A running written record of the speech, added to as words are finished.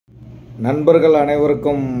நண்பர்கள்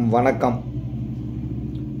அனைவருக்கும் வணக்கம்.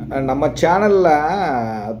 நம்ம சேனலில்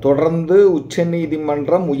தொடர்ந்து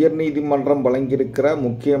உச்சநீதிமன்றம் உயர்நீதிமன்றம் வழங்கியிருக்கிற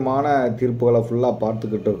முக்கியமான தீர்ப்புகளை ஃபுல்லாக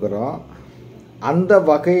பார்த்துக்கிட்டு இருக்கிறோம். அந்த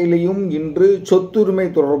வகையிலையும் இன்று சொத்துரிமை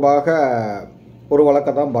தொடர்பாக ஒரு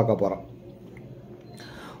வழக்கை தான் பார்க்க போகிறோம்.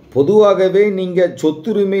 பொதுவாகவே நீங்கள்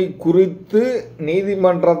சொத்துரிமை குறித்து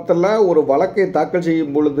நீதிமன்றத்தில் ஒரு வழக்கை தாக்கல்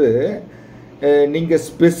செய்யும் பொழுது நீங்கள்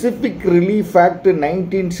ஸ்பெசிஃபிக் ரிலீஃப் ஆக்ட்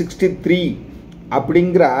 1963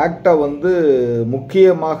 அப்படிங்கிற ஆக்டை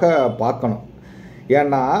முக்கியமாக பார்க்கணும்.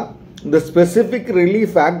 ஏன்னா இந்த ஸ்பெசிஃபிக்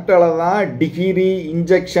ரிலீஃப் ஆக்டில் தான் டிகிரி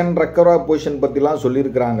இன்ஜெக்ஷன் ரெக்கவர் பொசிஷன் பற்றிலாம்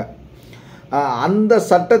சொல்லியிருக்கிறாங்க. அந்த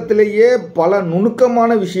சட்டத்திலேயே பல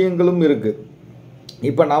நுணுக்கமான விஷயங்களும் இருக்குது.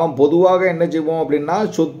 இப்போ நாம் பொதுவாக என்ன செய்வோம் அப்படின்னா,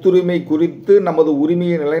 சொத்துரிமை குறித்து நமது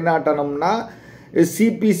உரிமையை நிலைநாட்டணும்னா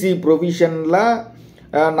சிபிசி ப்ரொவிஷனில்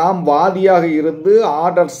நாம் வாதியாக இருந்து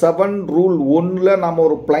ஆர்டர் 7 ரூல் 1 நாம்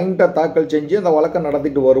ஒரு பிளைண்ட்டை தாக்கல் செஞ்சு அந்த வழக்கை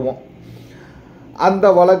நடத்திட்டு வருவோம். அந்த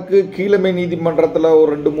வழக்கு கீழமை நீதிமன்றத்தில்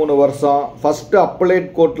ஒரு 2-3 வருஷம், ஃபஸ்ட்டு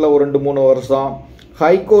அப்பலேட் கோர்ட்டில் ஒரு 2-3 வருஷம்,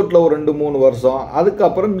 ஹைகோர்ட்டில் ஒரு 2-3 வருஷம்,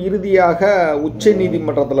 அதுக்கப்புறம் இறுதியாக உச்ச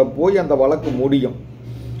நீதிமன்றத்தில் போய் அந்த வழக்கு முடியும்.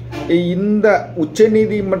 இந்த உச்ச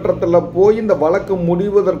நீதிமன்றத்தில் போய் இந்த வழக்கு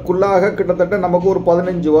முடிவதற்குள்ளாக கிட்டத்தட்ட நமக்கு ஒரு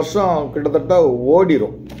 15 வருஷம் கிட்டத்தட்ட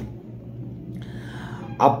ஓடிரும்.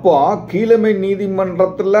 அப்போ கீழமை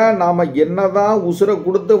நீதிமன்றத்தில் நாம் என்னதான் உசுரை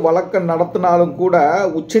கொடுத்து வழக்கை நடத்தினாலும் கூட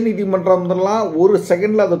உச்ச நீதிமன்றம்லாம் ஒரு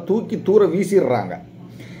செகண்டில் அதை தூக்கி தூர வீசிடுறாங்க.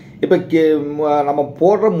 இப்போ நம்ம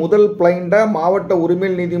போடுற முதல் பிளைண்ட்டை மாவட்ட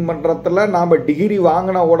உரிமை நீதிமன்றத்தில் நாம் டிகிரி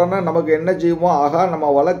வாங்கின உடனே நமக்கு என்ன செய்வோம், ஆகா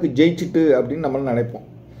நம்ம வழக்கு ஜெயிச்சிட்டு அப்படின்னு நம்ம நினைப்போம்.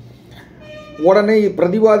 உடனே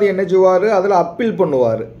பிரதிவாதி என்ன செய்வார், அதில் அப்பீல்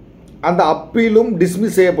பண்ணுவார். அந்த அப்பீலும்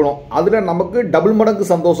டிஸ்மிஸ் செய்யப்படும். அதில் நமக்கு டபுள்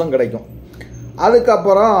மடங்கு சந்தோஷம் கிடைக்கும்.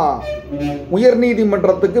 அதுக்கப்புறம்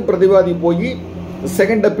உயர்நீதிமன்றத்துக்கு பிரதிவாதி போய்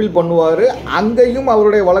செகண்ட் அப்பீல் பண்ணுவார். அங்கேயும்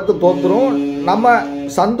அவருடைய வழக்கு தோற்றுரும். நம்ம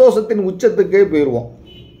சந்தோஷத்தின் உச்சத்துக்கே போயிடுவோம்.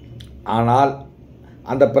 ஆனால்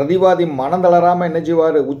அந்த பிரதிவாதி மனம் தளராமல் என்ன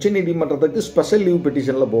செய்வார், உச்ச நீதிமன்றத்துக்கு ஸ்பெஷல் லீவ்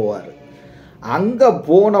பெட்டிஷனில் போவார். அங்கே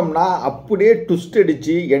போனோம்னா அப்படியே ட்விஸ்ட்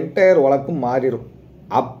அடித்து என்டையர் வழக்கும் மாறிடும்.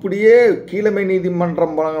 அப்படியே கீழமை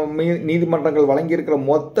நீதிமன்றங்கள் வழங்கியிருக்கிற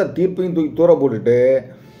மொத்த தீர்ப்பையும் தூக்கி தூர போட்டுட்டு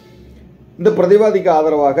இந்த பிரதிவாதிக்கு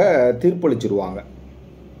ஆதரவாக தீர்ப்பளிச்சிருவாங்க.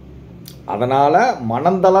 அதனால்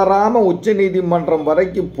மனம் தளராமல் உச்ச நீதிமன்றம்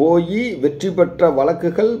வரைக்கும் போய் வெற்றி பெற்ற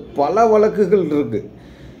வழக்குகள் பல வழக்குகள் இருக்குது.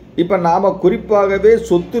 இப்போ நாம் குறிப்பாகவே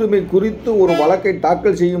சொத்துரிமை குறித்து ஒரு வழக்கை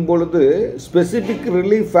தாக்கல் செய்யும் பொழுது ஸ்பெசிஃபிக்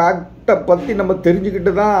ரிலீஃப் ஆக்டை பற்றி நம்ம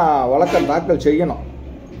தெரிஞ்சுக்கிட்டு தான் வழக்கை தாக்கல் செய்யணும்.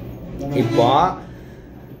 இப்போ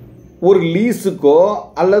ஒரு லீஸுக்கோ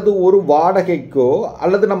அல்லது ஒரு வாடகைக்கோ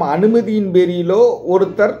அல்லது நம்ம அனுமதியின் பேரிலோ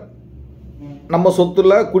ஒருத்தர் நம்ம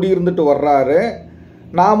சொத்துல குடியிருந்துட்டு வர்றாரு.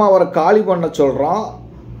 நாம் அவரை காலி பண்ண சொல்கிறோம்,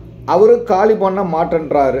 அவர் காலி பண்ண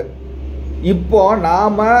மாட்டேன்றாரு. இப்போ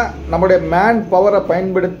நாம் நம்முடைய மேன் பவரை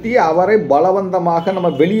பயன்படுத்தி அவரை பலவந்தமாக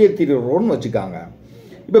நம்ம வெளியேற்றிடுறோம்னு வச்சுக்காங்க.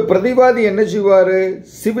 இப்போ பிரதிவாதி என்ன செய்வார்,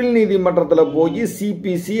 சிவில் நீதிமன்றத்தில் போய்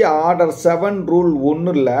சிபிசி ஆர்டர் 7 ரூல்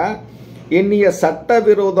 1 என்னைய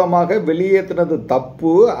சட்டவிரோதமாக வெளியேற்றினது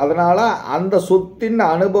தப்பு, அதனால் அந்த சொத்தின்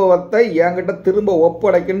அனுபவத்தை என்கிட்ட திரும்ப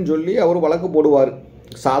ஒப்படைக்குன்னு சொல்லி அவர் வழக்கு போடுவார்.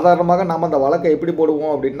 சாதாரணமாக நாம் அந்த வழக்கை எப்படி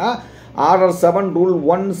போடுவோம் அப்படின்னா, ஆர்டர் 7 ரூல்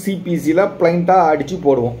 1 சிபிசியில் பிளைண்ட்டாக அடித்து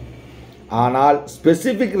போடுவோம். ஆனால்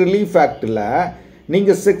ஸ்பெசிஃபிக் ரிலீஃப் ஆக்டில்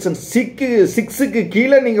நீங்கள் செக்ஷன் 6க்கு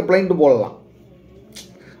கீழே நீங்கள் பிளைண்ட் போடலாம்.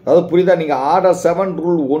 அதாவது புரியுதா, நீங்கள் ஆர்டர் 7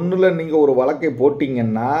 ரூல் 1 நீங்கள் ஒரு வழக்கை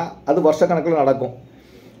போட்டிங்கன்னா அது வருஷக்கணக்கில் நடக்கும்.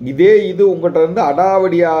 இது உங்கள்கிட்ட இருந்து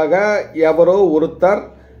அடாவடியாக எவரோ ஒருத்தர்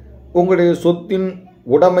உங்களுடைய சொத்தின்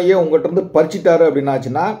உடைமையை உங்கள்கிட்ட இருந்து பறிச்சிட்டாரு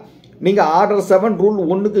அப்படின்னாச்சுன்னா நீங்கள் ஆர்டர் 7 ரூல்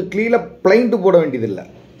 1க்கு கீழே பிளைண்ட் போட வேண்டியதில்லை.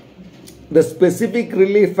 இந்த ஸ்பெசிஃபிக்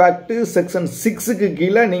ரிலீஃப் ஆக்ட் செக்ஷன் 6க்கு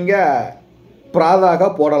கீழே நீங்கள் பிராதாக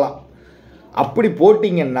போடலாம். அப்படி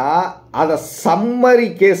போட்டிங்கன்னா அதை சம்மரி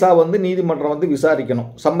கேஸாக நீதிமன்றம் விசாரிக்கணும்.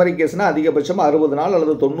 சம்மரி கேஸ்னால் அதிகபட்சமாக 60 நாள்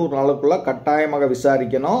அல்லது 90 நாளுக்குள்ளே கட்டாயமாக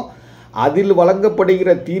விசாரிக்கணும். அதில்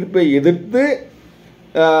வழங்கப்படுகிற தீர்ப்பை எதிர்த்து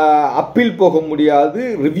அப்பீல் போக முடியாது,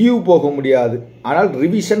 ரிவ்யூ போக முடியாது. ஆனால்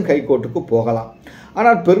ரிவிஷன் ஹைகோர்ட்டுக்கு போகலாம்.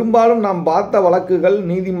 ஆனால் பெரும்பாலும் நாம் பார்த்த வழக்குகள்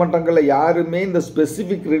நீதிமன்றங்களில் யாருமே இந்த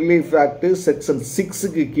ஸ்பெசிஃபிக் ரிலீஃப் ஆக்ட் செக்ஷன்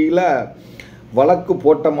 6க்கு கீழே வழக்கு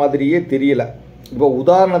போட்ட மாதிரியே தெரியல. இப்போ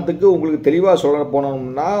உதாரணத்துக்கு உங்களுக்கு தெளிவாக சொல்ல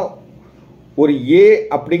போனோம்னா, ஒரு ஏ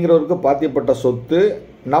அப்படிங்கிறவருக்கு பாத்தியப்பட்ட சொத்து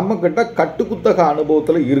நம்மக்கிட்ட கட்டுக்குத்தக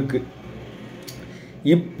அனுபவத்தில் இருக்குது.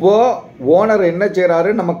 இப்போ ஓனர் என்ன செய்கிறாரு,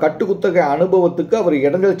 நம்ம கட்டுக்குத்தகை அனுபவத்துக்கு அவர்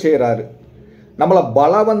இடைஞ்சல் செய்கிறாரு. நம்மளை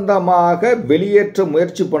பலவந்தமாக வெளியேற்ற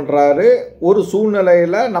முயற்சி பண்ணுறாரு. ஒரு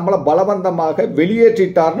சூழ்நிலையில் நம்மளை பலவந்தமாக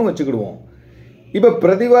வெளியேற்றிட்டார்னு வச்சுக்கிடுவோம். இப்போ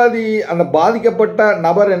பிரதிவாதி அந்த பாதிக்கப்பட்ட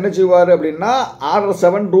நபர் என்ன செய்வார் அப்படின்னா ஆர்டர்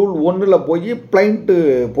 7 ரூல் 1ல் போய் பிளைண்ட்டு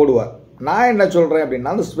போடுவார். நான் என்ன சொல்கிறேன்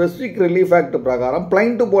அப்படின்னா அந்த ஸ்பெசிஃபிக் ரிலீஃப் ஆக்ட் பிரகாரம்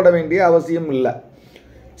பிளைண்ட்டு போட வேண்டிய அவசியம் இல்லை.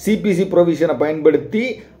 சிபிசி ப்ரொவிஷனை பயன்படுத்தி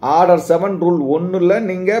ஆர்டர் 7 ரூல் 1ல்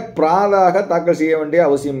நீங்கள் பிராதாக தாக்கல் செய்ய வேண்டிய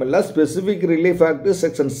அவசியம் இல்லை. ஸ்பெசிஃபிக் ரிலீஃப் ஆக்ட்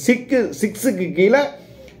செக்ஷன் 6க்கு கீழே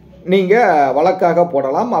நீங்கள் வழக்காக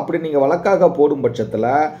போடலாம். அப்படி நீங்கள் வழக்காக போடும்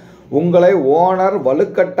பட்சத்தில் உங்களை ஓனர்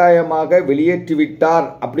வலுக்கட்டாயமாக வெளியேற்றிவிட்டார்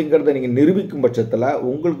அப்படிங்கிறத நீங்கள் நிரூபிக்கும் பட்சத்தில்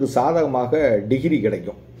உங்களுக்கு சாதகமாக டிகிரி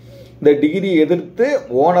கிடைக்கும். இந்த டிகிரி எதிர்த்து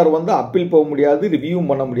ஓனர் வந்து அப்பீல் போக முடியாது, ரிவ்யூ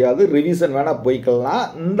பண்ண முடியாது, ரிவிஷன் வேணால் போய்க்கலாம்.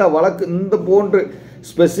 இந்த வழக்கு இந்த போன்று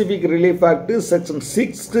ஸ்பெசிஃபிக் ரிலீஃப் ஆக்ட் செக்ஷன்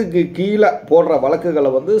 6க்கு கீழே போடுற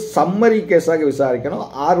வழக்குகளை வந்து சம்மரி கேஸாக விசாரிக்கணும்.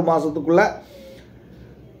 6 மாதத்துக்குள்ளே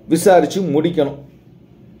விசாரித்து முடிக்கணும்.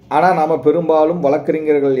 ஆனால் நாம் பெரும்பாலும்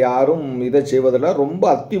வழக்கறிஞர்கள் யாரும் இதை செய்வதில் ரொம்ப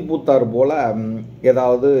அத்திப்பூத்தார் போல்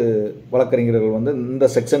ஏதாவது வழக்கறிஞர்கள் வந்து இந்த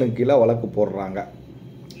செக்ஷனுக்கு கீழே வழக்கு போடுறாங்க.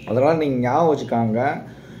 அதனால் நீங்கள் ஞாபகம் வச்சுக்காங்க,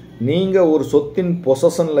 நீங்கள் ஒரு சொத்தின்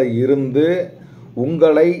பொசஷனில் இருந்து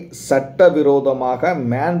உங்களை சட்டவிரோதமாக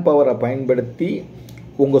மேன் பவரை பயன்படுத்தி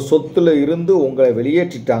உங்கள் சொத்தில் இருந்து உங்களை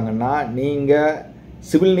வெளியேற்றிட்டாங்கன்னா நீங்கள்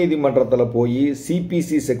சிவில் நீதிமன்றத்தில் போய்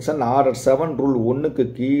சிபிசி செக்ஷன் ஆர்டர் 7 ரூல் 1க்கு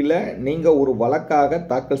கீழே நீங்கள் ஒரு வழக்காக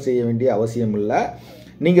தாக்கல் செய்ய வேண்டிய அவசியம் இல்லை.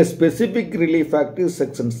 நீங்கள் ஸ்பெசிஃபிக் ரிலீஃப் ஆக்ட்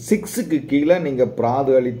செக்ஷன் 6க்கு கீழே நீங்கள்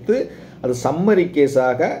பிராது அளித்து அது சம்மரி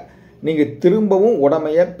கேஸாக நீங்கள் திரும்பவும்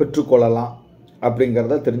உடைமையை பெற்றுக்கொள்ளலாம்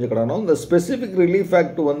அப்படிங்கிறத தெரிஞ்சுக்கிடணும். இந்த ஸ்பெசிஃபிக் ரிலீஃப்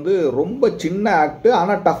ஆக்ட் வந்து ரொம்ப சின்ன ஆக்ட்,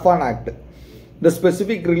 ஆனால் டஃப்பான ஆக்ட். இந்த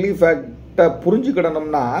ஸ்பெசிஃபிக் ரிலீஃப் ஆக்டை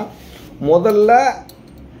புரிஞ்சுக்கிடணும்னா முதல்ல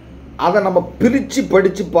அதை நம்ம பிரித்து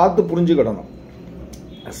படித்து பார்த்து புரிஞ்சுக்கிடணும்.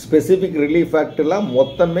 ஸ்பெசிஃபிக் ரிலீஃப் ஆக்டில்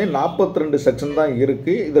மொத்தமே 42 செக்ஷன் தான்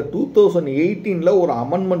இருக்குது. இதை 2018ல் ஒரு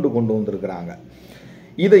அமெண்ட்மெண்ட் கொண்டு வந்திருக்கிறாங்க.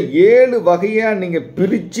 இதை 7 வகையாக நீங்கள்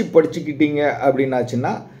பிரித்து படிச்சுக்கிட்டீங்க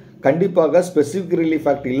அப்படின்னாச்சுன்னா கண்டிப்பாக ஸ்பெசிஃபிக் ரிலீஃப்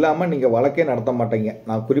ஆக்ட் இல்லாமல் நீங்கள் வழக்கே நடத்த மாட்டீங்க.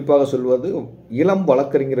 நான் குறிப்பாக சொல்வது இளம்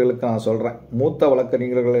வழக்கறிஞர்களுக்கு நான் சொல்கிறேன். மூத்த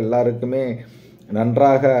வழக்கறிஞர்கள் எல்லாருக்குமே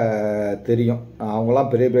நன்றாக தெரியும். அவங்களாம்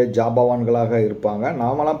பெரிய பெரிய ஜாபவான்களாக இருப்பாங்க.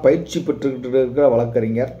 நாமெல்லாம் பயிற்சி பெற்றுக்கிட்டு இருக்கிற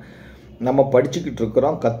வழக்கறிஞர், நம்ம படிச்சுக்கிட்டு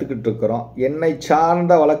இருக்கிறோம், கற்றுக்கிட்டு இருக்கிறோம். என்னை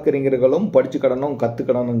சார்ந்த வழக்கறிஞர்களும் படிச்சுக்கிடணும்,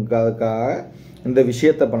 கற்றுக்கிடணுங்கிறதுக்காக இந்த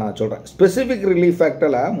விஷயத்தை இப்போ நான் சொல்கிறேன். ஸ்பெசிஃபிக் ரிலீஃப்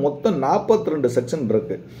ஆக்டில் மொத்தம் 42 செக்ஷன்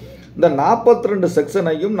இருக்குது. இந்த 42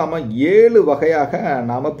 செக்ஷனையும் நம்ம 7 வகையாக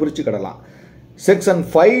நாம் பிரிச்சுக்கிடலாம். செக்ஷன்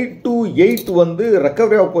 5 to 8 வந்து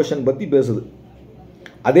ரெக்கவரி ஆஃப் பொசிஷன் பற்றி பேசுது.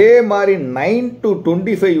 அதே மாதிரி 9 to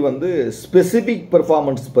 25 வந்து ஸ்பெசிஃபிக்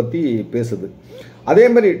பெர்ஃபார்மன்ஸ் பற்றி பேசுது. அதே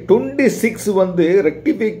மாதிரி 26 வந்து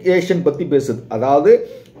ரெக்டிஃபிகேஷன் பற்றி பேசுது. அதாவது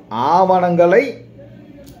ஆவணங்களை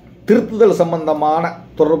திருத்துதல் சம்பந்தமான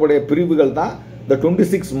தொடர்புடைய பிரிவுகள் தான் இந்த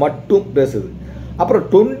 26 மட்டும் பேசுது. அப்புறம்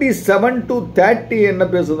 27 to 30 என்ன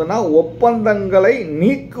பேசுதுன்னா ஒப்பந்தங்களை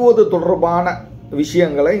நீக்குவது தொடர்பான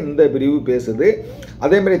விஷயங்களை இந்த பிரிவு பேசுது.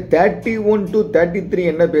 அதே மாதிரி 31 to 33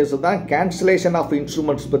 என்ன பேசுதான் கேன்சலேஷன் ஆஃப்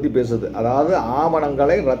இன்ஸ்ட்ருமெண்ட்ஸ் பற்றி பேசுது. அதாவது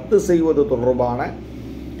ஆவணங்களை ரத்து செய்வது தொடர்பான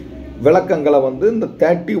விளக்கங்களை வந்து இந்த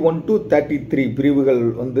 31 to 33 பிரிவுகள்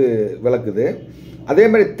வந்து விளக்குது. அதே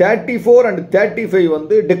மாதிரி 34 and 35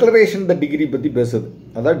 வந்து டிக்ளரேஷன் த டிகிரி பற்றி பேசுது.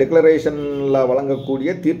 அதாவது டிக்ளரேஷனில் வழங்கக்கூடிய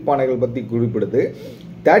தீர்ப்பாணைகள் பற்றி குறிப்பிடுது.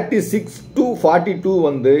 36 to 42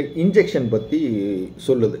 வந்து இன்ஜெக்ஷன் பற்றி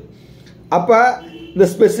சொல்லுது. அப்போ இந்த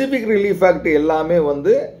ஸ்பெசிஃபிக் ரிலீஃப் ஆக்ட் எல்லாமே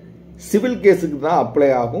வந்து சிவில் கேஸுக்கு தான் அப்ளை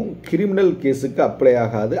ஆகும், கிரிமினல் கேஸுக்கு அப்ளை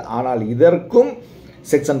ஆகாது. ஆனால் இதற்கும்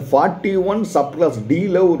செக்ஷன் 41 சப்ளஸ்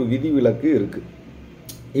டியில் ஒரு விதிவிலக்கு இருக்குது.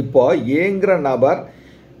 இப்போ ஏங்கிற நபர்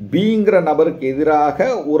பிங்கிற நபருக்கு எதிராக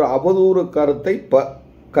ஒரு அவதூறு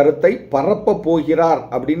கருத்தை பரப்ப போகிறார்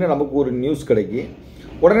அப்படின்னு நமக்கு ஒரு நியூஸ் கிடைக்கி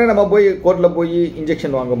உடனே நம்ம போய் கோர்ட்டில் போய்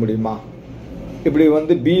இன்ஜெக்ஷன் வாங்க முடியுமா? இப்படி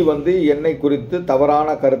வந்து பி வந்து என்னை குறித்து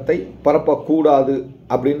தவறான கருத்தை பரப்பக்கூடாது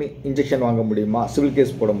அப்படின்னு இன்ஜெக்ஷன் வாங்க முடியுமா? சிவில்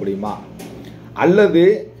கேஸ் போட முடியுமா? அல்லது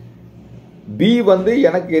பி வந்து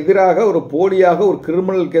எனக்கு எதிராக ஒரு போலியாக ஒரு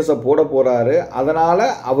கிரிமினல் கேஸை போட போகிறாரு, அதனால்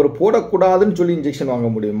அவர் போடக்கூடாதுன்னு சொல்லி இன்ஜெக்ஷன் வாங்க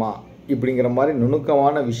முடியுமா? இப்படிங்கிற மாதிரி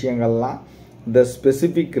நுணுக்கமான விஷயங்கள்லாம் இந்த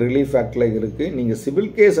ஸ்பெசிஃபிக் ரிலீஃப் ஆக்டில் இருக்குது. நீங்கள் சிவில்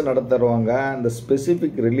கேஸ் நடத்துகிறவங்க இந்த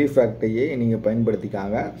ஸ்பெசிஃபிக் ரிலீஃப் ஆக்டையே நீங்கள்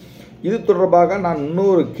பயன்படுத்திக்காங்க. இது தொடர்பாக நான்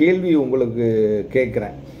இன்னொரு கேள்வி உங்களுக்கு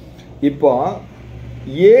கேட்குறேன். இப்போ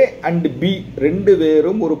ஏ அண்ட் பி 2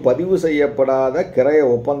 பேரும் ஒரு பதிவு செய்யப்படாத கிரைய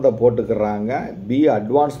ஒப்பந்தம் போட்டுக்கிறாங்க. பி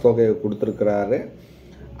அட்வான்ஸ் தொகையை கொடுத்துருக்கிறாரு.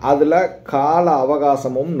 அதில் கால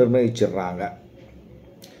அவகாசமும் நிர்ணயிச்சிடுறாங்க.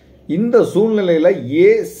 இந்த சூழ்நிலையில்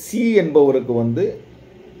ஏசி என்பவருக்கு வந்து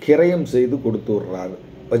கிரயம் செய்து கொடுத்து விடுறாரு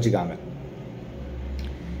வச்சுக்காங்க.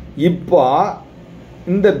 இப்போ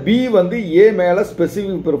இந்த பி வந்து ஏ மேலே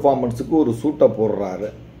ஸ்பெசிஃபிக் பெர்ஃபார்மன்ஸுக்கு ஒரு சூட்டை போடுறாரு.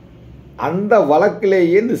 அந்த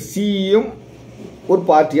வழக்கிலேயே இந்த சியும் ஒரு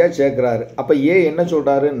பார்ட்டியாக சேர்க்குறாரு. அப்போ ஏ என்ன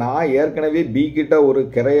சொல்கிறாரு, நான் ஏற்கனவே பி கிட்ட ஒரு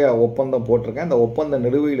கிரைய ஒப்பந்தம் போட்டிருக்கேன், அந்த ஒப்பந்த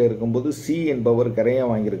நிலுவையில் இருக்கும்போது சி என்பவர்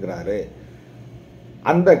கிரையம் வாங்கியிருக்கிறாரு,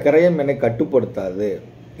 அந்த கிரையம் என்னை கட்டுப்படுத்தாது,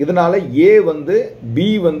 இதனால் ஏ பி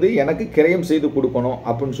எனக்கு கிரையம் செய்து கொடுக்கணும்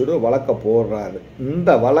அப்படின்னு சொல்லி வழக்கை போடுறாரு.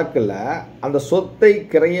 இந்த வழக்கில் அந்த சொத்தை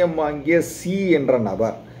கிரையம் வாங்கிய சி என்ற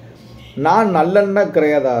நபர், நான் நல்லெண்ண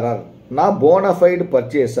கிரையதாரர், நான் போனஃபைடு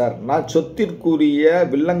பர்ச்சேசர், நான் சொத்திற்குரிய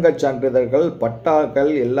வில்லங்க சான்றிதழ்கள் பட்டாக்கள்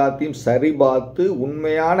எல்லாத்தையும் சரிபார்த்து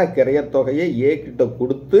உண்மையான கிரையத்தொகையை ஏ கிட்ட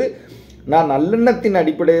கொடுத்து நான் நல்லெண்ணத்தின்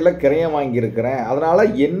அடிப்படையில் கிரையம் வாங்கியிருக்கிறேன், அதனால்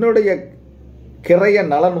என்னுடைய கிரைய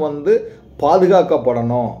நலன்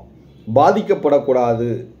பாதுகாக்கப்படணும், பாதிக்கப்படக்கூடாது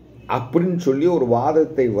அப்படின்னு சொல்லி ஒரு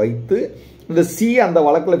வாதத்தை வைத்து இந்த சி அந்த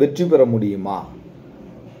வழக்கில் வெற்றி பெற முடியுமா?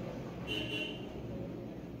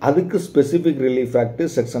 அதுக்கு ஸ்பெசிஃபிக் ரிலீஃப் ஆக்ட்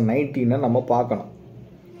செக்ஷன் 19 நம்ம பார்க்கணும்.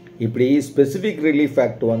 இப்படி ஸ்பெசிஃபிக் ரிலீஃப்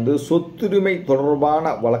ஆக்ட் சொத்துரிமை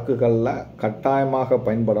தொடர்பான வழக்குகளில் கட்டாயமாக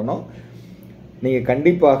பயன்படணும். நீங்கள்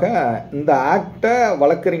கண்டிப்பாக இந்த ஆக்டை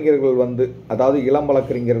வழக்கறிஞர்கள் அதாவது இளம்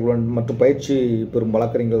வழக்கறிஞர்கள் மற்றும் பயிற்சி பெறும்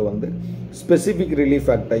வழக்கறிஞர்கள் ஸ்பெசிஃபிக் ரிலீஃப்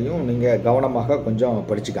ஆக்டையும் நீங்கள் கவனமாக கொஞ்சம்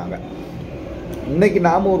படிச்சுக்காங்க. இன்றைக்கி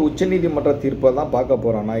நாம் ஒரு உச்சநீதிமன்ற தீர்ப்பை தான் பார்க்க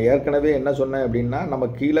போகிறோம். நான் ஏற்கனவே என்ன சொன்னேன் அப்படின்னா, நம்ம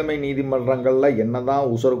கீழமை நீதிமன்றங்களில் என்ன தான்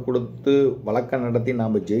உசரு கொடுத்து வழக்கை நடத்தி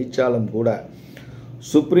நாம் ஜெயித்தாலும் கூட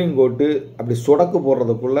சுப்ரீம் கோர்ட்டு அப்படி சொடக்கு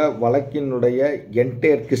போடுறதுக்குள்ளே வழக்கினுடைய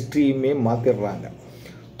என்டையர் ஹிஸ்ட்ரியுமே மாற்றிடுறாங்க.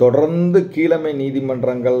 தொடர்ந்து கீழமை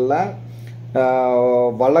நீதிமன்றங்களில்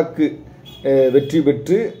வழக்கு வெற்றி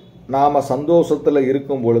பெற்று நாம் சந்தோஷத்தில்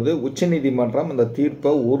இருக்கும் பொழுது உச்சநீதிமன்றம் அந்த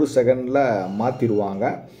தீர்ப்பை ஒரு செகண்டில் மாற்றிடுவாங்க.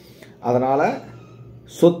 அதனால்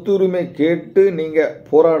சொத்துரிமை கேட்டு நீங்கள்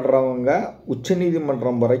போராடுறவங்க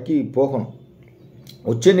உச்சநீதிமன்றம் வரைக்கும் போகணும்.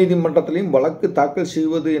 உச்சநீதிமன்றத்திலையும் வழக்கு தாக்கல்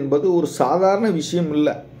செய்வது என்பது ஒரு சாதாரண விஷயம்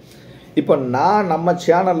இல்லை. இப்போ நான் நம்ம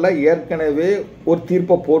சேனலில் ஏற்கனவே ஒரு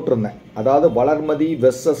தீர்ப்பை போட்டிருந்தேன். அதாவது வளர்மதி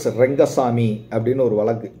வெர்சஸ் ரெங்கசாமி அப்படின்னு ஒரு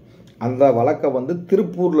வழக்கு. அந்த வழக்கை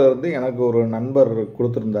திருப்பூரில் இருந்து எனக்கு ஒரு நண்பர்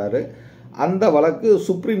கொடுத்துருந்தாரு. அந்த வழக்கு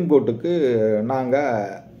சுப்ரீம் கோர்ட்டுக்கு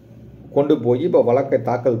நாங்கள் கொண்டு போய் இப்போ வழக்கை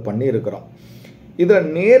தாக்கல் பண்ணியிருக்கிறோம். இதில்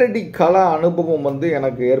நேரடி கல அனுபவம்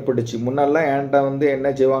எனக்கு ஏற்பட்டுச்சு. முன்னெல்லாம் என்கிட்ட என்ன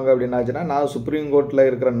செய்வாங்க அப்படின்னாச்சுன்னா, நான் சுப்ரீம் கோர்ட்டில்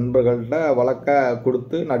இருக்கிற நண்பர்கள்ட்ட வழக்கை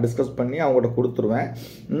கொடுத்து நான் டிஸ்கஸ் பண்ணி அவங்கள்ட்ட கொடுத்துருவேன்.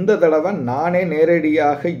 இந்த தடவை நானே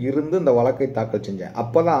நேரடியாக இருந்து இந்த வழக்கை தாக்கல் செஞ்சேன்.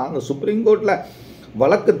 அப்போ தான் அந்த சுப்ரீம் கோர்ட்டில்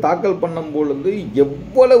வழக்கு தாக்கல் பண்ணும் பொழுது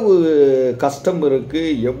எவ்வளவு கஷ்டம்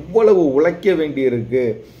இருக்குது, எவ்வளவு உழைக்க வேண்டியிருக்கு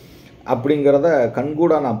அப்படிங்கிறத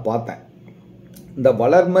கண்கூட நான் பார்த்தேன். இந்த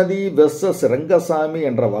வளர்மதி வெர்சஸ் ரெங்கசாமி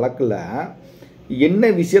என்ற வழக்கில் என்ன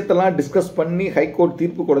விஷயத்தெல்லாம் டிஸ்கஸ் பண்ணி ஹைகோர்ட்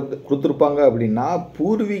தீர்ப்பு கொடுத்துருப்பாங்க அப்படின்னா,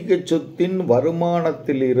 பூர்வீக சொத்தின்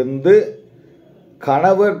வருமானத்திலிருந்து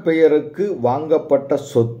கணவர் பெயருக்கு வாங்கப்பட்ட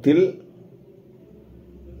சொத்தில்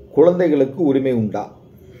குழந்தைகளுக்கு உரிமை உண்டா,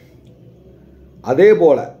 அதே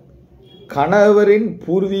போல கணவரின்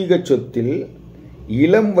பூர்வீக சொத்தில்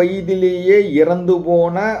இளம் வயதிலேயே இறந்து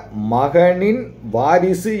போன மகனின்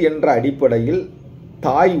வாரிசு என்ற அடிப்படையில்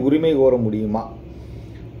தாய் உரிமை கோர முடியுமா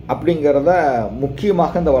அப்படிங்கிறத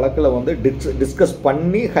முக்கியமாக இந்த வழக்கில் டிஸ்கஸ்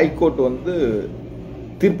பண்ணி ஹைகோர்ட்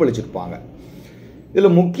தீர்ப்பளிச்சிருப்பாங்க.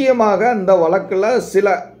 இதில் முக்கியமாக இந்த வழக்கில் சில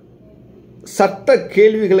சட்ட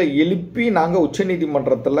கேள்விகளை எழுப்பி நாங்கள்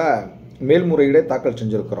உச்சநீதிமன்றத்தில் மேல்முறையீடை தாக்கல்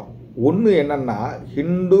செஞ்சுருக்கிறோம். ஒன்று என்னென்னா,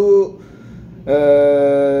 ஹிந்து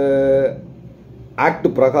ஆக்ட்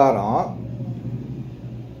பிரகாரம்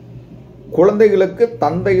குழந்தைகளுக்கு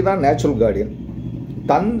தந்தை தான் நேச்சுரல் கார்டியன்.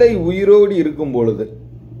 தந்தை உயிரோடு இருக்கும் பொழுது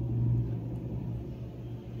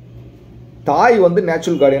தாய்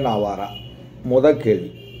நேச்சுரல் கார்டியன் ஆவாரா? முதல் கேள்வி.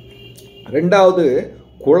 ரெண்டாவது,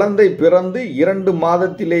 குழந்தை பிறந்து 2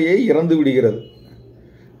 மாதத்திலேயே இறந்து விடுகிறது.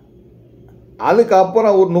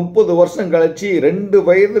 அதுக்கப்புறம் ஒரு 30 வருஷம் கழிச்சு 2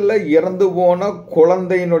 வயதில் இறந்து போன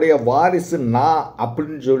குழந்தையினுடைய வாரிசு நான்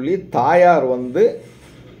அப்படின்னு சொல்லி தாயார்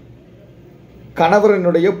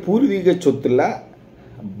கணவரனுடைய பூர்வீக சொத்துல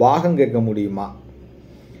பாகம் கேட்க முடியுமா?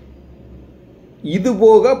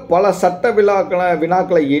 இதுபோக பல சட்ட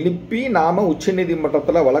வினாக்களை எழுப்பி நாம்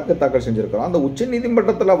உச்சநீதிமன்றத்தில் வழக்கு தாக்கல் செஞ்சுருக்கிறோம். அந்த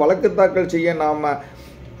உச்சநீதிமன்றத்தில் வழக்கு தாக்கல் செய்ய நாம்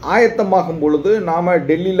ஆயத்தமாகும் பொழுது நாம்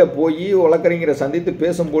டெல்லியில் போய் வழக்கறிஞரை சந்தித்து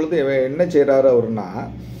பேசும்பொழுது என்ன செய்கிறாரு அவருன்னா,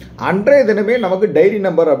 அன்றைய தினமே நமக்கு டைரி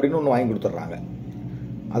நம்பர் அப்படின்னு ஒன்று வாங்கி கொடுத்துட்றாங்க.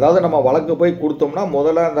 அதாவது நம்ம வழக்கு போய் கொடுத்தோம்னா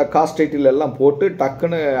முதல்ல அந்த காஸ்ட் டைட்டில் எல்லாம் போட்டு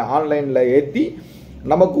டக்குன்னு ஆன்லைனில் ஏற்றி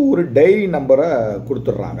நமக்கு ஒரு டைரி நம்பரை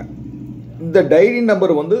கொடுத்துட்றாங்க. இந்த டைரி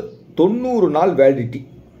நம்பர் 90 நாள் வேலிடிட்டி.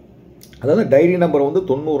 அதாவது டைரி நம்பர்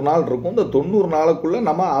 90 நாள் இருக்கும். இந்த 90 நாளுக்குள்ளே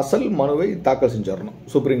நம்ம அசல் மனுவை தாக்கல் செஞ்சிடணும்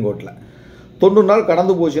சுப்ரீம் கோர்ட்டில். 90 நாள்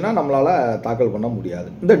கடந்து போச்சுன்னா நம்மளால் தாக்கல் பண்ண முடியாது.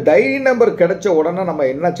 இந்த டைரி நம்பர் கிடைச்ச உடனே நம்ம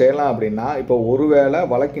என்ன செய்யலாம் அப்படின்னா, இப்போ ஒருவேளை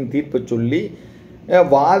வழக்கின் தீர்ப்பை சொல்லி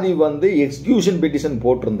வாதி வந்து எக்ஸ்கியூஷன் பெட்டிஷன்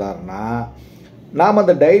போட்டிருந்தாருன்னா நாம்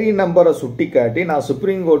அந்த டைரி நம்பரை சுட்டி காட்டி நான்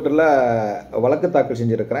சுப்ரீம் கோர்ட்டில் வழக்கு தாக்கல்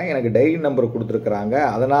செஞ்சுருக்கிறேன், எனக்கு டைரி நம்பர் கொடுத்துருக்குறாங்க,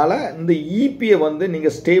 அதனால் இந்த இபியை வந்து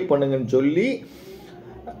நீங்கள் ஸ்டே பண்ணுங்கன்னு சொல்லி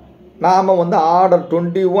நாம் வந்து ஆர்டர்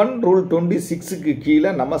 21 ரூல் 26க்கு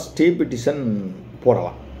கீழே நம்ம ஸ்டே பெட்டிஷன்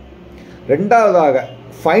போடலாம். ரெண்டாவதாக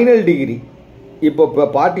ஃபைனல் டிகிரி, இப்போ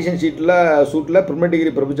பார்ட்டிஷன் சூட்டில் ப்ரிலிமினரி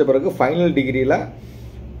டிகிரி பிறப்பித்த பிறகு ஃபைனல் டிகிரியில்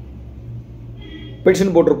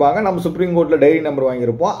பெட்டிஷன் போட்டிருப்பாங்க, நம்ம சுப்ரீம் கோர்ட்டில் டைரி நம்பர்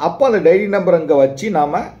வாங்கியிருப்போம். அப்போ அந்த டைரி நம்பர் அங்கே வச்சு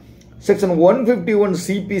நாம் செக்ஷன் 151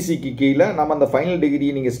 சிபிசிக்கு கீழே நம்ம அந்த ஃபைனல்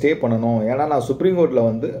டிகிரியை நீங்கள் ஸ்டே பண்ணணும், ஏன்னா நான் சுப்ரீம் கோர்ட்டில்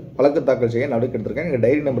வந்து வழக்கு தாக்கல் செய்ய நடவடிக்கை எடுத்திருக்கேன், எனக்கு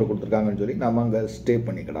டைரி நம்பர் கொடுத்துருக்காங்கன்னு சொல்லி நம்ம அங்கே ஸ்டே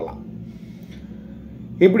பண்ணிக்கிடலாம்.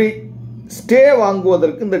 இப்படி ஸ்டே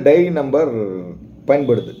வாங்குவதற்கு இந்த டைரி நம்பர்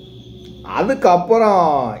பயன்படுது. அதுக்கப்புறம்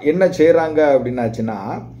என்ன செய்கிறாங்க அப்படின்னாச்சுன்னா,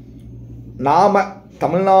 நாம்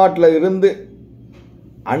தமிழ்நாட்டில் இருந்து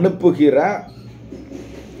அனுப்புகிற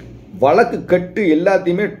வழக்கு கட்டு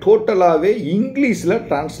எல்லாத்தையுமே டோட்டலாகவே இங்கிலீஷில்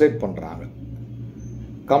டிரான்ஸ்லேட் பண்ணுறாங்க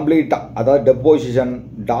கம்ப்ளீட்டாக. அதாவது deposition,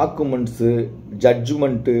 documents,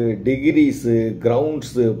 judgement, degrees,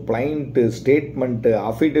 grounds, blind, statement,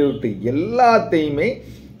 அஃபிடேவிட்டு எல்லாத்தையுமே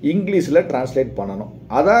இங்கிலீஷில் டிரான்ஸ்லேட் பண்ணணும்.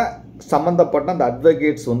 அதை சம்மந்தப்பட்ட அந்த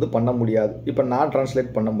அட்வொகேட்ஸ் வந்து பண்ண முடியாது, இப்போ நான்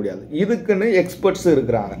டிரான்ஸ்லேட் பண்ண முடியாது, இதுக்குன்னு எக்ஸ்பர்ட்ஸ்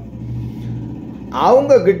இருக்கிறாங்க,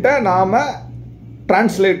 அவங்கக்கிட்ட நாம்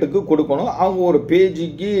டிரான்ஸ்லேட்டுக்கு கொடுக்கணும். அவங்க ஒரு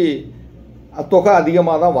பேஜுக்கு தொகை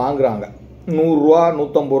அதிகமாக தான் வாங்குகிறாங்க, 100 ரூபா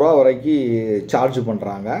 150 ரூபா வரைக்கும் சார்ஜ்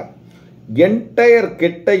பண்ணுறாங்க. என்டையர்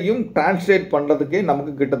கெட்டையும் டிரான்ஸ்லேட் பண்ணுறதுக்கே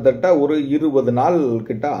நமக்கு கிட்டத்தட்ட ஒரு 20 நாள்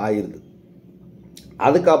கிட்ட ஆயிடுது.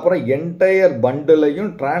 அதுக்கப்புறம் என்டையர்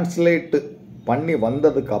பண்டிலையும் டிரான்ஸ்லேட் பண்ணி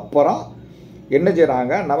வந்ததுக்கு அப்புறம் என்ன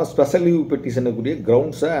செய்கிறாங்க, நம்ம ஸ்பெஷல் லீவ் பெட்டிஷனுக்குரிய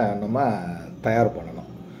கிரவுண்ட்ஸை நம்ம தயார்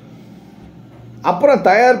பண்ணணும். அப்புறம்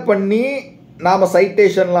தயார் பண்ணி நாம்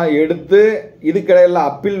சைட்டேஷன்லாம் எடுத்து இதுக்கிடையில்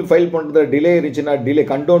அப்பீல் ஃபைல் பண்ணுறது டிலே இருந்துச்சுன்னா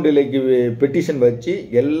கண்டோன் டிலேக்கு பெட்டிஷன் வச்சு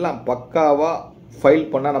எல்லாம் பக்காவாக ஃபைல்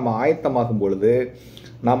பண்ண நம்ம ஆயத்தமாகும் பொழுது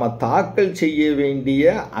நாம் தாக்கல் செய்ய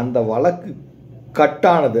வேண்டிய அந்த வழக்கு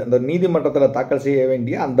கட்டானது, அந்த நீதிமன்றத்தில் தாக்கல் செய்ய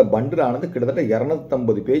வேண்டிய அந்த பண்டிலானது கிட்டத்தட்ட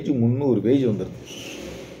 250 பேஜ் 300 பேஜ் வந்துடுது.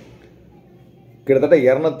 கிட்டத்தட்ட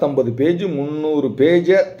 250 பேஜ் 300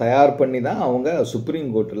 பேஜை தயார் பண்ணி தான் அவங்க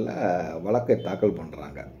சுப்ரீம் கோர்ட்டில் வழக்கை தாக்கல்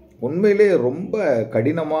பண்ணுறாங்க. உண்மையிலே ரொம்ப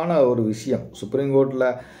கடினமான ஒரு விஷயம். சுப்ரீம் கோர்ட்டில்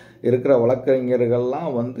இருக்கிற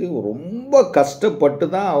வழக்கறிஞர்கள்லாம் வந்து ரொம்ப கஷ்டப்பட்டு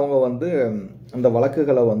தான் அவங்க வந்து அந்த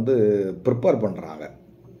வழக்குகளை வந்து ப்ரிப்பேர் பண்ணுறாங்க.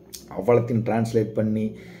 அவ்வளோத்தையும் டிரான்ஸ்லேட் பண்ணி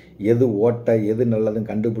எது ஓட்டை எது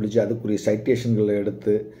நல்லதுன்னு கண்டுபிடிச்சி அதுக்குரிய சைட்டேஷன்களை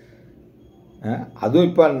எடுத்து, அதுவும்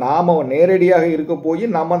இப்போ நாம் நேரடியாக இருக்க போய்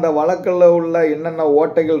நம்ம அந்த வழக்கில் உள்ள என்னென்ன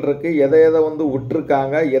ஓட்டைகள் இருக்குது, எதை வந்து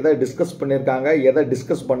விட்டுருக்காங்க, எதை டிஸ்கஸ் பண்ணியிருக்காங்க, எதை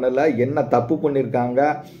டிஸ்கஸ் பண்ணலை, என்ன தப்பு பண்ணியிருக்காங்க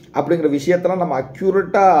அப்படிங்கிற விஷயத்தெல்லாம் நம்ம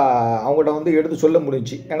அக்யூரேட்டாக அவங்கள்ட்ட வந்து எடுத்து சொல்ல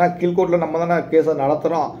முடிஞ்சு. ஏன்னா கீழ்கோர்ட்டில் நம்ம தானே கேஸை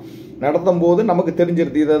நடத்தும் போது நமக்கு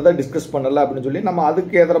தெரிஞ்சிருது இதை தான் டிஸ்கஸ் பண்ணலை அப்படின்னு சொல்லி நம்ம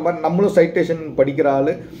அதுக்கு ஏற்ற மாதிரி நம்மளும் சைட்டேஷன் படிக்கிற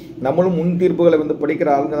ஆள், நம்மளும் முன் தீர்ப்புகளை வந்து படிக்கிற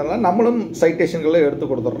ஆளுங்கிறதுனால நம்மளும் சைட்டேஷன்களை எடுத்து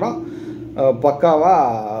கொடுத்துட்றோம்.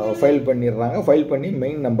 பக்காவாக ஃபைல் பண்ணிடுறாங்க. ஃபைல் பண்ணி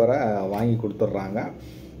மெயின் நம்பரை வாங்கி கொடுத்துட்றாங்க.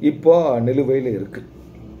 இப்போ நிலுவையில் இருக்குது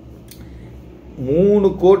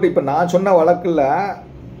 3 கோர்ட். இப்போ நான் சொன்ன வழக்கில்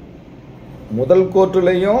முதல்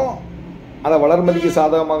கோர்ட்டுலேயும் அதை வளர்மதிக்கு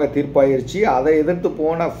சாதகமாக தீர்ப்பாயிருச்சு, அதை எதிர்த்து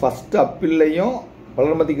போன ஃபஸ்ட் அப்பீல்லையும்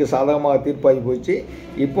வளர்மதிக்கு சாதகமாக தீர்ப்பாகி போச்சு.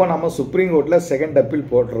 இப்போ நம்ம சுப்ரீம் கோர்ட்டில் செகண்ட்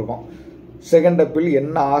அப்பீல் போட்டிருக்கோம். செகண்ட் அப்பீல்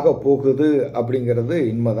என்ன ஆக போகுது அப்படிங்கிறது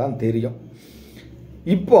இனிமேதான் தெரியும்.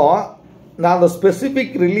 இப்போ நான் அந்த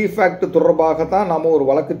ஸ்பெசிஃபிக் ரிலீஃப் ஆக்ட் தொடர்பாக தான் நாம் ஒரு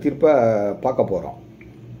வழக்கு தீர்ப்பை பார்க்க போகிறோம்.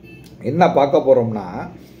 என்ன பார்க்க போகிறோம்னா,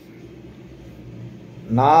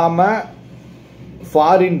 நாம்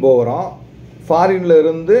ஃபாரின் போகிறோம், ஃபாரின்ல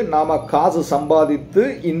இருந்து நாம் காசு சம்பாதித்து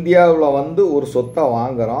இந்தியாவில் வந்து ஒரு சொத்தை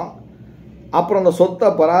வாங்குகிறோம். அப்புறம் அந்த சொத்தை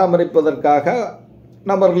பராமரிப்பதற்காக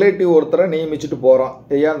நம்ம ரிலேட்டிவ் ஒருத்தரை நியமிச்சுட்டு போகிறோம்.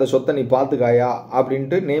 ஐயா அந்த சொத்தை நீ பார்த்துக்காயா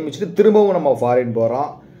அப்படின்ட்டு நியமிச்சுட்டு திரும்பவும் நம்ம ஃபாரின் போகிறோம்.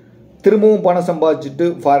 திரும்பவும் பணம் சம்பாதிச்சுட்டு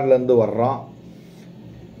ஃபாரின்லேருந்து வர்றோம்.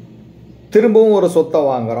 திரும்பவும் ஒரு சொத்தை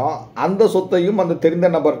வாங்குகிறோம். அந்த சொத்தையும் அந்த தெரிந்த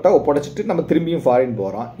நபர்கிட்ட ஒப்படைச்சிட்டு நம்ம திரும்பியும் ஃபாரின்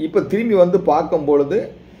போகிறோம். இப்போ திரும்பி வந்து பார்க்கும்பொழுது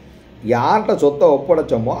யார்கிட்ட சொத்தை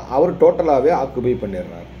ஒப்படைச்சோமோ அவர் டோட்டலாகவே ஆக்குபை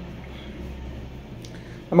பண்ணிடுறாரு.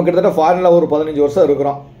 நம்ம கிட்டத்தட்ட ஃபாரினில் ஒரு 15 வருஷம்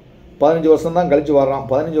இருக்கிறோம். 15 வருஷம் தான் கழிச்சு வர்றோம்.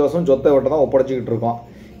 15 வருஷம் சொத்தை விட்ட தான் ஒப்படைச்சிக்கிட்டு இருக்கோம்.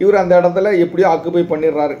 இவர் அந்த இடத்துல எப்படியோ ஆக்குபை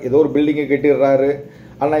பண்ணிடுறாரு. ஏதோ ஒரு பில்டிங்கை கட்டிடுறாரு,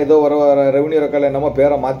 ஆனால் ஏதோ வர ரெவன்யூ ரெக்கார்டில் என்னமோ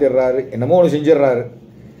பேரை மாற்றிடுறாரு, என்னமோ ஒன்று செஞ்சிடுறாரு.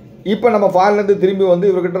 இப்போ நம்ம ஃபாரின்லேருந்து திரும்பி வந்து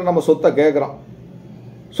இவர்கிட்ட நம்ம சொத்தை கேட்குறோம்.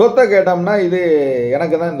 சொத்தை கேட்டோம்னா இது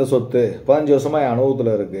எனக்கு தான் இந்த சொத்து 15 வருஷமாக என்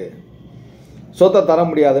அனுபவத்தில் இருக்குது, சொத்தை தர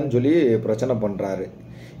முடியாதுன்னு சொல்லி பிரச்சனை பண்ணுறாரு.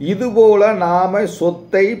 இதுபோல நாம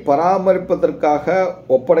சொத்தை பராமரிப்பதற்காக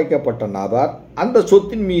ஒப்படைக்கப்பட்ட நபர் அந்த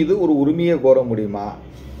சொத்தின் மீது ஒரு உரிமையை கோர முடியுமா?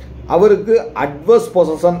 அவருக்கு அட்வர்ஸ்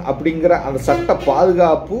பொசஷன் அப்படிங்கிற அந்த சட்ட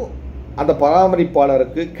பாதுகாப்பு அந்த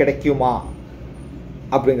பராமரிப்பாளருக்கு கிடைக்குமா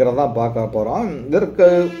அப்படிங்கிறதான் பார்க்க போகிறோம். இதற்கு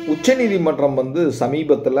உச்சநீதிமன்றம் வந்து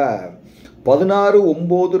சமீபத்தில்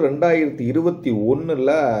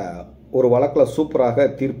 16/9/2021 ஒரு வழக்கில் சூப்பராக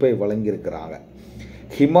தீர்ப்பை வழங்கியிருக்கிறாங்க.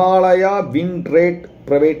 Himalaya வின்ட்ரேட்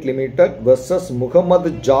private limited versus Mohammed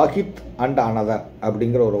Zahid and another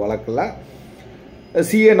அப்படிங்கிற ஒரு வழக்கில்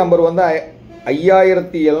சிஏ நம்பர் வந்து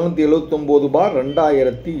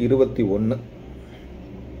 5779/2021.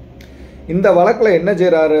 இந்த வழக்கில் என்ன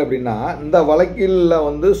செய்கிறாரு அப்படின்னா, இந்த வழக்கில்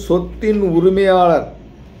வந்து சொத்தின் உரிமையாளர்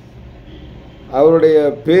அவருடைய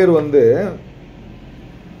பேர் வந்து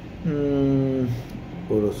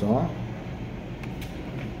ஒரு வருஷம்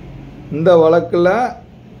இந்த வழக்கில்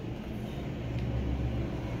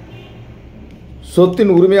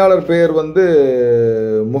சொத்தின் உரிமையாளர் பெயர் வந்து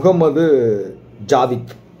முகமது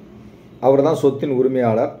ஜாவித். அவர் தான் சொத்தின்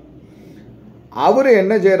உரிமையாளர். அவர்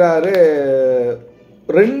என்ன செய்கிறாரு,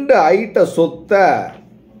 2 ஐட்ட சொத்தை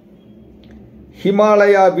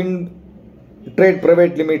ஹிமாலயா வின்ட்ரேட்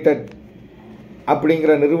பிரைவேட் லிமிடெட்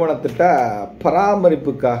அப்படிங்கிற நிறுவனத்திட்ட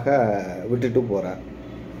பராமரிப்புக்காக விட்டுட்டு போகிறார்.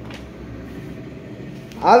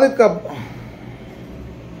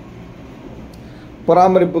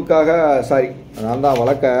 பராமரிப்புக்காக நான் தான்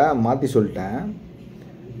வழக்கை மாற்றி சொல்லிட்டேன்.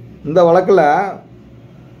 இந்த வழக்கில்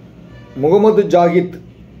முகமது ஜாஹித்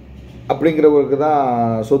அப்படிங்கிறவருக்கு தான்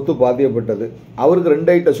சொத்து பாதிக்கப்பட்டது. அவருக்கு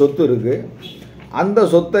 2 ஐட்ட சொத்து இருக்குது. அந்த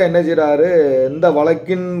சொத்தை என்ன செய்கிறாரு, இந்த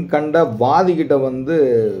வழக்கின் கண்ட வாதிக்கிட்ட வந்து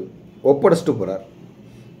ஒப்படைச்சிட்டு போகிறார்.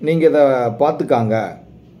 நீங்கள் இதை பார்த்துக்காங்க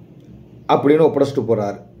அப்படின்னு ஒப்படைச்சிட்டு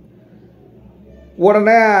போகிறார்.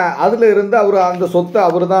 உடனே அதில் இருந்து அவர் அந்த சொத்தை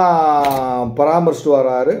அவர் தான் பராமரிச்சுட்டு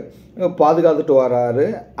வர்றாரு, பாதுகாத்துட்டு வர்றாரு.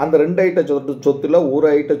 அந்த 2 ஐட்ட சொத்தில் ஒரு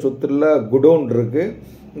ஐட்ட சொத்தில் குடோன் இருக்குது,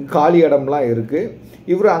 காலி இடம்லாம் இருக்குது.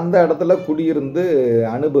 இவர் அந்த இடத்துல குடியிருந்து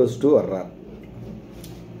அனுபவிச்சுட்டு வர்றார்.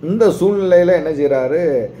 இந்த சூழ்நிலையில் என்ன செய்கிறாரு,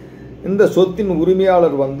 இந்த சொத்தின்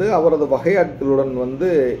உரிமையாளர் வந்து அவரது வகையாட்களுடன் வந்து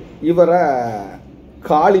இவரை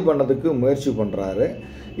காலி பண்ணதுக்கு முயற்சி பண்ணுறாரு.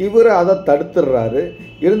 இவர் அதை தடுத்துடுறாரு.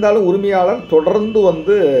 இருந்தாலும் உரிமையாளர் தொடர்ந்து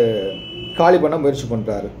வந்து காலி பண்ண முயற்சி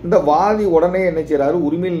பண்ணுறாரு. இந்த வாதி உடனே என்ன செய்கிறாரு,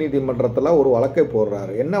 உரிமையில் நீதிமன்றத்தில் ஒரு வழக்கை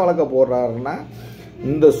போடுறாரு. என்ன வழக்கை போடுறாருன்னா,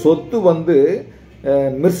 இந்த சொத்து வந்து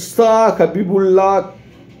மிர்சா ஹபிபுல்லா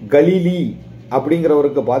கலீலி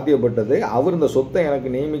அப்படிங்கிறவருக்கு பாத்தியப்பட்டது. அவர் இந்த சொத்தை எனக்கு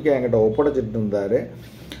நியமிக்க என்கிட்ட ஒப்படைச்சிட்டு இருந்தார்.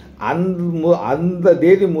 அந்த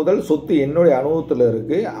தேதி முதல் சொத்து என்னுடைய அனுபவத்தில்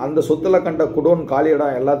இருக்குது. அந்த சொத்தில் கண்ட குடோன் காலி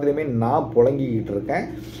இடம் எல்லாத்துலேயுமே நான் புழங்கிக்கிட்டு இருக்கேன்.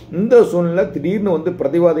 இந்த சூழ்நிலை திடீர்னு வந்து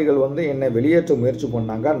பிரதிவாதிகள் வந்து என்னை வெளியேற்ற முயற்சி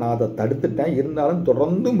பண்ணாங்க. நான் அதை தடுத்துட்டேன். இருந்தாலும்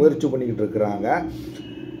தொடர்ந்து முயற்சி பண்ணிக்கிட்டு இருக்கிறாங்க.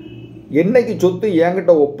 என்னைக்கு சொத்து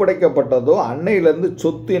என்கிட்ட ஒப்படைக்கப்பட்டதோ அன்னையிலேருந்து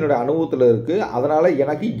சொத்து என்னுடைய அனுபவத்தில் இருக்குது. அதனால்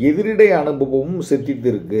எனக்கு எதிரிடை அனுபவமும் செத்திட்டு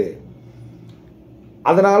இருக்குது.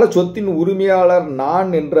 அதனால் சொத்தின் உரிமையாளர் நான்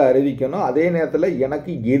என்று அறிவிக்கணும். அதே நேரத்தில்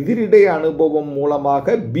எனக்கு எதிரிடை அனுபவம்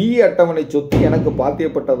மூலமாக பி அட்டவணை சொத்து எனக்கு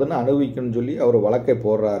பாத்தியப்பட்டதுன்னு அனுபவிக்கணும்னு சொல்லி அவர் வழக்கை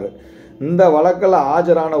போடுறாரு. இந்த வழக்கில்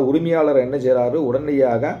ஆஜரான உரிமையாளர் என்ன செய்கிறாரு,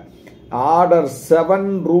 உடனடியாக ஆர்டர் 7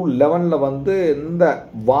 ரூல் 11 வந்து இந்த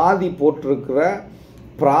வாதி போட்டிருக்கிற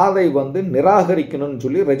பிராதை வந்து நிராகரிக்கணும்னு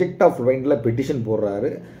சொல்லி ரெஜெக்ட் ஆஃப் வைண்டில் பெட்டிஷன் போடுறாரு.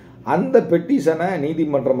 அந்த பெட்டிஷனை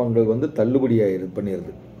நீதிமன்றங்கள் வந்து தள்ளுபடியாக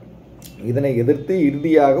பண்ணிடுது. இதனை எதிர்த்து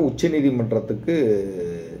இறுதியாக உச்சநீதிமன்றத்துக்கு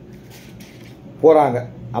போகிறாங்க.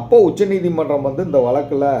 அப்போ உச்சநீதிமன்றம் வந்து இந்த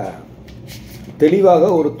வழக்கில் தெளிவாக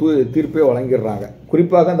ஒரு தீர்ப்பை வழங்கிடுறாங்க.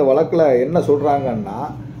 குறிப்பாக இந்த வழக்கில் என்ன சொல்கிறாங்கன்னா,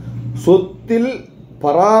 சொத்தில்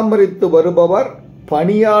பராமரித்து வருபவர்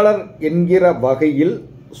பணியாளர் என்கிற வகையில்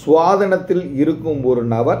சுவாதனத்தில் இருக்கும் ஒரு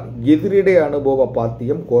நபர் எதிரிடை அனுபவ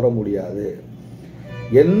பாத்தியம் கோர முடியாது.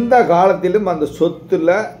 எந்த காலத்திலும் அந்த சொத்தில்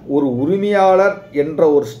ஒரு உரிமையாளர் என்ற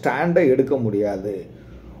ஒரு ஸ்டாண்டை எடுக்க முடியாது.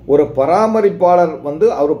 ஒரு பராமரிப்பாளர் வந்து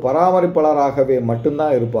அவர் பராமரிப்பாளராகவே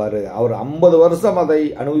மட்டும்தான் இருப்பார். அவர் 50 வருஷம் அதை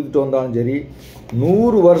அனுபவிச்சுட்டு வந்தாலும் சரி,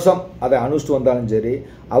 100 வருஷம் அதை அனுபவிச்சுட்டு வந்தாலும் சரி,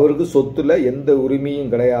 அவருக்கு சொத்தில் எந்த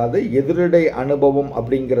உரிமையும் கிடையாது. எதிரிடை அனுபவம்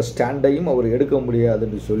அப்படிங்கிற ஸ்டாண்டையும் அவர் எடுக்க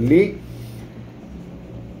முடியாதுன்னு சொல்லி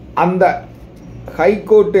அந்த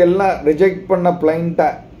ஹைகோர்ட் எல்லாம் ரிஜெக்ட் பண்ண பிளைண்ட்டை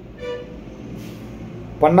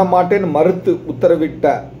பண்ண மாட்டேன்னு மறுத்து உத்தரவிட்ட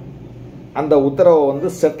அந்த உத்தரவை வந்து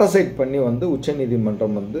செட்டசைட் பண்ணி வந்து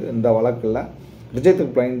உச்சநீதிமன்றம் வந்து இந்த வழக்கில்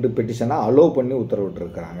ரிஜெக்ட் பிளைண்ட் பெட்டிஷனை அலோவ் பண்ணி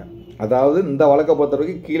உத்தரவிட்டிருக்கிறாங்க. அதாவது இந்த வழக்கை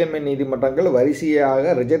பொறுத்தவரைக்கும் கீழமை நீதிமன்றங்கள்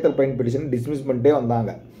வரிசையாக ரிஜெக்ட் பிளைண்ட் பெட்டிஷன் டிஸ்மிஸ் பண்ணிட்டே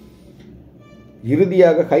வந்தாங்க.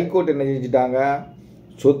 இறுதியாக ஹைகோர்ட் என்ன செஞ்சுட்டாங்க,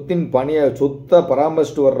 சொத்தின் சொத்தை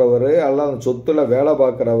பராமரிச்சுட்டு வர்றவர் அல்ல அந்த சொத்தில் வேலை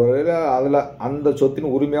பார்க்குறவர் அதில் அந்த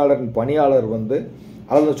சொத்தின் உரிமையாளரின் பணியாளர் வந்து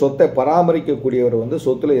அல்லது சொத்தை பராமரிக்கக்கூடியவர் வந்து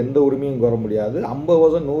சொத்தில் எந்த உரிமையும் கோர முடியாது. 50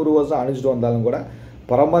 வருஷம் 100 வருஷம் அணிஞ்சிட்டு வந்தாலும் கூட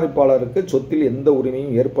பராமரிப்பாளருக்கு சொத்தில் எந்த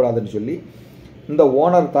உரிமையும் ஏற்படாதுன்னு சொல்லி இந்த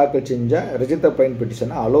ஓனர் தாக்கல் செஞ்ச ரிஜித்த பயன்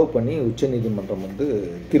பெட்டிஷனை அலோவ் பண்ணி உச்சநீதிமன்றம் வந்து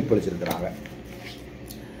தீர்ப்பளிச்சிருக்கிறாங்க.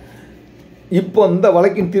 இப்போ இந்த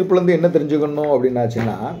வழக்கின் தீர்ப்புலேருந்து என்ன தெரிஞ்சுக்கணும்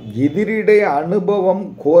அப்படின்னாச்சுன்னா, எதிரிடை அனுபவம்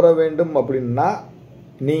கோர வேண்டும் அப்படின்னா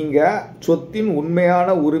நீங்கள் சொத்தின்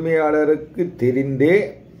உண்மையான உரிமையாளருக்கு தெரிந்தே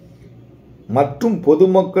மற்றும்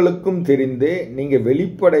பொதுமக்களுக்கும் தெரிந்தே நீங்கள்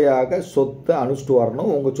வெளிப்படையாக சொத்தை அனுப்பிச்சிட்டு வரணும்.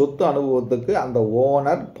 உங்கள் சொத்து அனுபவத்துக்கு அந்த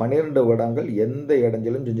ஓனர் 12 வருடங்கள் எந்த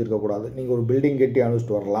இடைஞ்சலும் செஞ்சுருக்கக்கூடாது. நீங்கள் ஒரு பில்டிங் கட்டி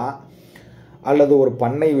அனுப்பிச்சிட்டு வரலாம், அல்லது ஒரு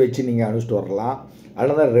பண்ணை வச்சு நீங்கள் அனுப்பிச்சிட்டு வரலாம்,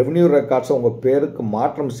 அல்லது ரெவென்யூ ரெக்கார்ட்ஸை உங்கள் பேருக்கு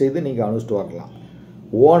மாற்றம் செய்து நீங்கள் அனுப்பிச்சிட்டு வரலாம்.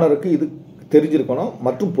 ஓனருக்கு இது தெரிஞ்சிருக்கணும்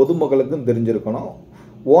மற்றும் பொதுமக்களுக்கும் தெரிஞ்சிருக்கணும்.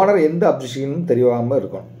 ஓனர் எந்த அப்ஜெக்ஷனும் தெரியாமல்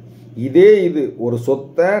இருக்கணும். இது ஒரு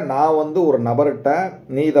சொத்தை நான் வந்து ஒரு நபர்கிட்ட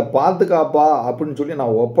நீ இதை பார்த்துக்காப்பா அப்படின்னு சொல்லி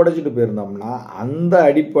நான் ஒப்படைச்சிட்டு போயிருந்தோம்னா அந்த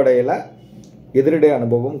அடிப்படையில் எதிரிடை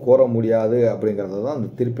அனுபவம் கோர முடியாது அப்படிங்கிறத தான்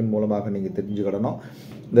அந்த தீர்ப்பின் மூலமாக நீங்கள் தெரிஞ்சுக்கிடணும்.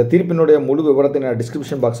 இந்த தீர்ப்பினுடைய முழு விவரத்தை நான்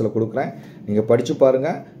டிஸ்கிரிப்ஷன் பாக்ஸில் கொடுக்குறேன். நீங்கள் படித்து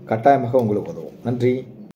பாருங்கள், கட்டாயமாக உங்களுக்கு உதவும். நன்றி.